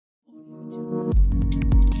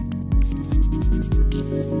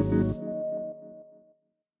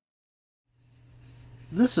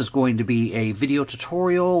This is going to be a video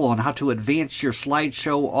tutorial on how to advance your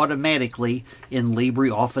slideshow automatically in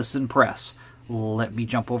LibreOffice Impress. Let me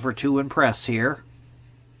jump over to Impress here.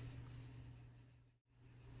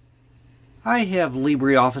 I have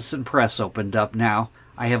LibreOffice Impress opened up now.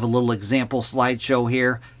 I have a little example slideshow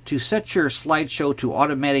here. To set your slideshow to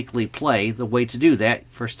automatically play, the way to do that,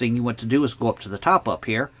 first thing you want to do is go up to the top up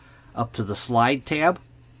here, up to the Slide tab,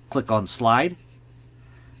 click on Slide.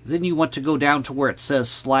 Then you want to go down to where it says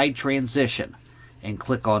Slide Transition and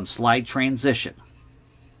click on Slide Transition.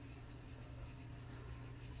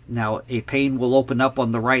 Now a pane will open up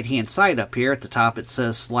on the right hand side up here. At the top it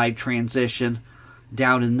says Slide Transition.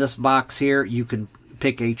 Down in this box here you can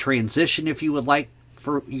pick a transition if you would like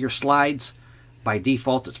for your slides. By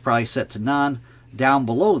default it's probably set to none. Down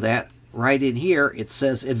below that, right in here, it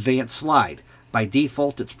says Advanced Slide. By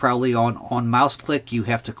default, it's probably on mouse click. You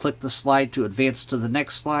have to click the slide to advance to the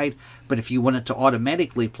next slide. But if you want it to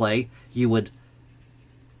automatically play, you would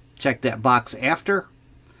check that box after,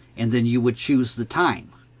 and then you would choose the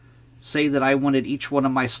time. Say that I wanted each one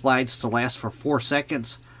of my slides to last for 4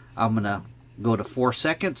 seconds. I'm going to go to 4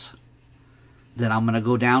 seconds. Then I'm going to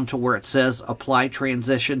go down to where it says Apply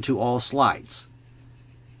Transition to All Slides.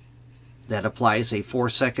 That applies a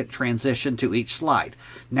 4-second transition to each slide.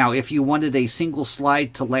 Now, if you wanted a single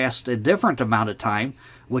slide to last a different amount of time,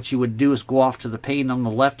 what you would do is go off to the pane on the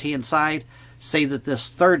left-hand side. Say that this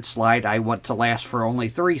third slide I want to last for only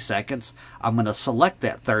 3 seconds. I'm going to select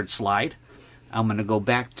that third slide. I'm going to go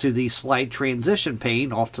back to the Slide Transition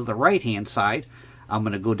pane off to the right-hand side. I'm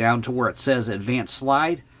going to go down to where it says Advanced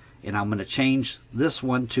Slide, and I'm going to change this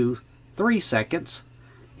one to 3 seconds.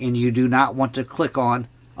 And you do not want to click on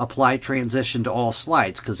Apply Transition to All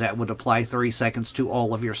Slides, because that would apply 3 seconds to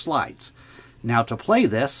all of your slides. Now to play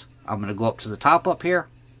this, I'm going to go up to the top up here,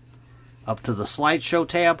 up to the Slideshow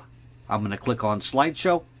tab. I'm going to click on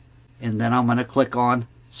Slideshow, and then I'm going to click on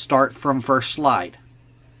Start from First Slide.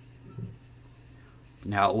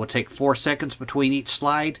 Now it will take 4 seconds between each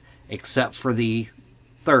slide, except for the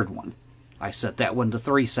third one. I set that one to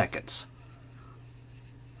 3 seconds.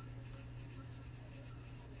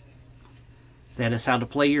 That is how to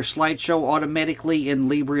play your slideshow automatically in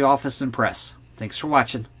LibreOffice Impress. Thanks for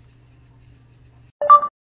watching.